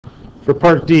For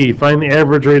part D, find the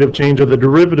average rate of change of the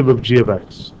derivative of g of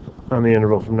x on the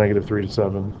interval from -3 to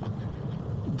 7.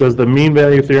 Does the mean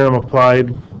value theorem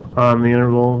applied on the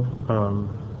interval from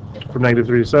 -3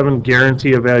 to 7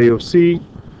 guarantee a value of c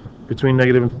between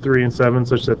 -3 and 7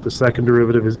 such that the second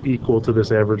derivative is equal to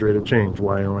this average rate of change?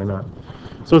 Why or why not?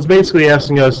 So it's basically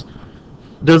asking us,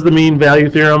 does the mean value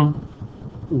theorem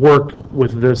work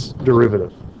with this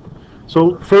derivative?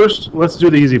 So first, let's do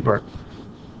the easy part.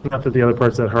 Not that the other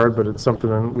part's that hard, but it's something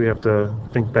that we have to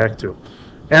think back to.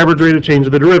 Average rate of change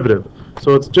of the derivative.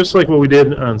 So it's just like what we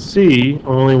did on C,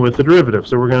 only with the derivative.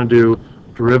 So we're going to do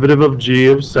derivative of g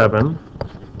of 7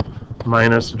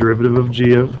 minus derivative of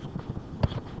g of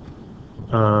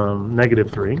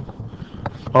 -3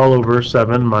 all over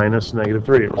 7 minus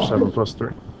 -3, or 7 plus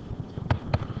 3.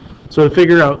 So to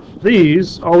figure out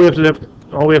these, all we have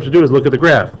to do is look at the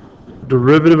graph.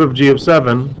 Derivative of g of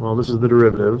 7, well, this is the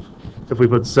derivative. If we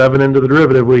put 7 into the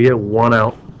derivative, we get 1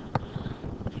 out.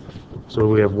 So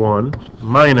we have 1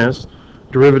 minus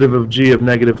derivative of g of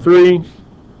 -3.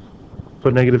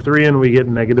 Put -3 in, we get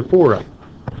 -4 out.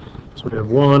 So we have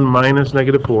 1 minus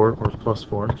 -4, or plus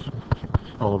 4,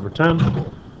 all over 10.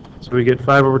 So we get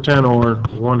 5 over 10, or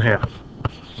 1/2.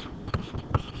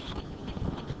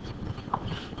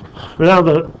 But now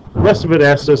the rest of it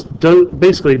asks us,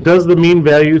 basically, does the mean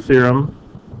value theorem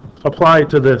apply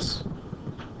to this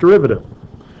derivative?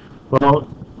 Well,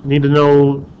 need to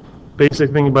know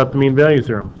basic thing about the mean value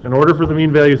theorem. In order for the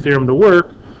mean value theorem to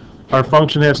work, our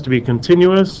function has to be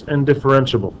continuous and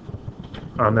differentiable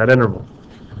on that interval.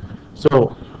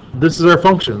 So this is our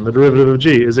function, the derivative of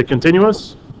g. Is it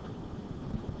continuous?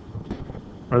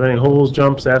 Are there any holes,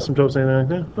 jumps, asymptotes, anything like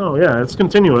that? Oh yeah, it's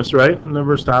continuous, right? It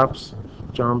never stops,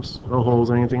 jumps, no holes,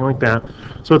 anything like that.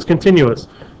 So it's continuous.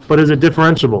 But is it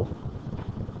differentiable?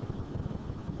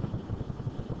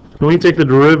 Can we take the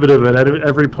derivative at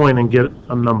every point and get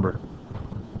a number?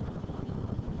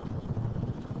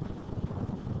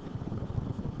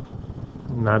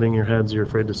 Nodding your heads, you're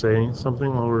afraid to say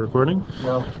something while we're recording?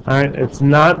 No. Alright, it's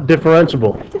not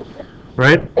differentiable.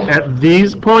 Right? At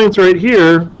these points right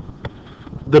here,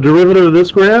 the derivative of this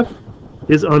graph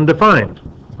is undefined.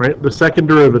 Right? The second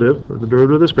derivative, or the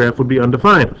derivative of this graph, would be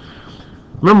undefined.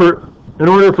 Remember, in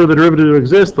order for the derivative to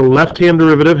exist, the left-hand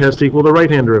derivative has to equal the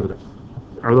right-hand derivative.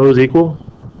 Are those equal?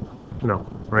 No,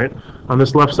 right? On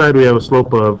this left side we have a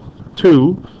slope of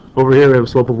 2. Over here we have a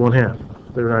slope of 1/2.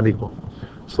 They're not equal.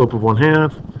 Slope of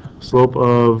 1/2, slope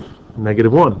of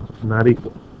 -1, not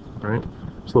equal, right?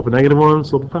 Slope of -1,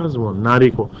 slope of +1, not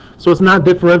equal. So it's not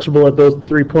differentiable at those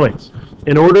 3 points.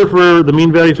 In order for the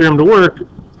mean value theorem to work,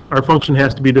 our function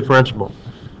has to be differentiable.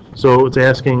 So it's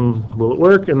asking, will it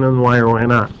work, and then why or why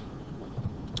not?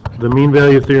 The mean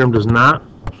value theorem does not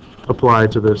apply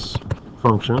to this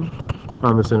function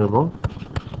on this interval.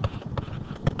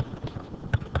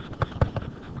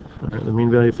 Right, the mean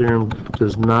value theorem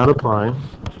does not apply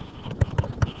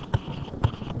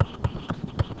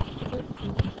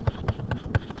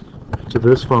to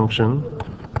this function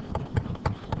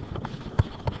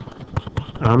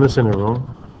on this interval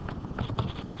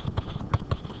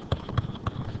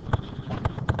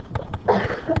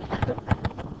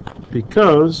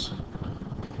because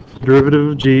derivative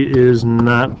of g is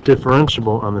not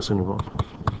differentiable on this interval.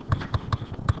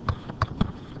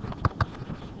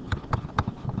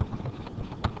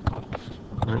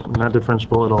 Right, not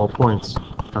differentiable at all points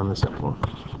on this interval.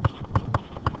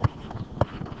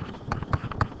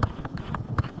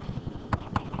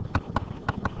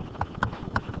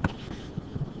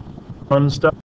 Fun stuff.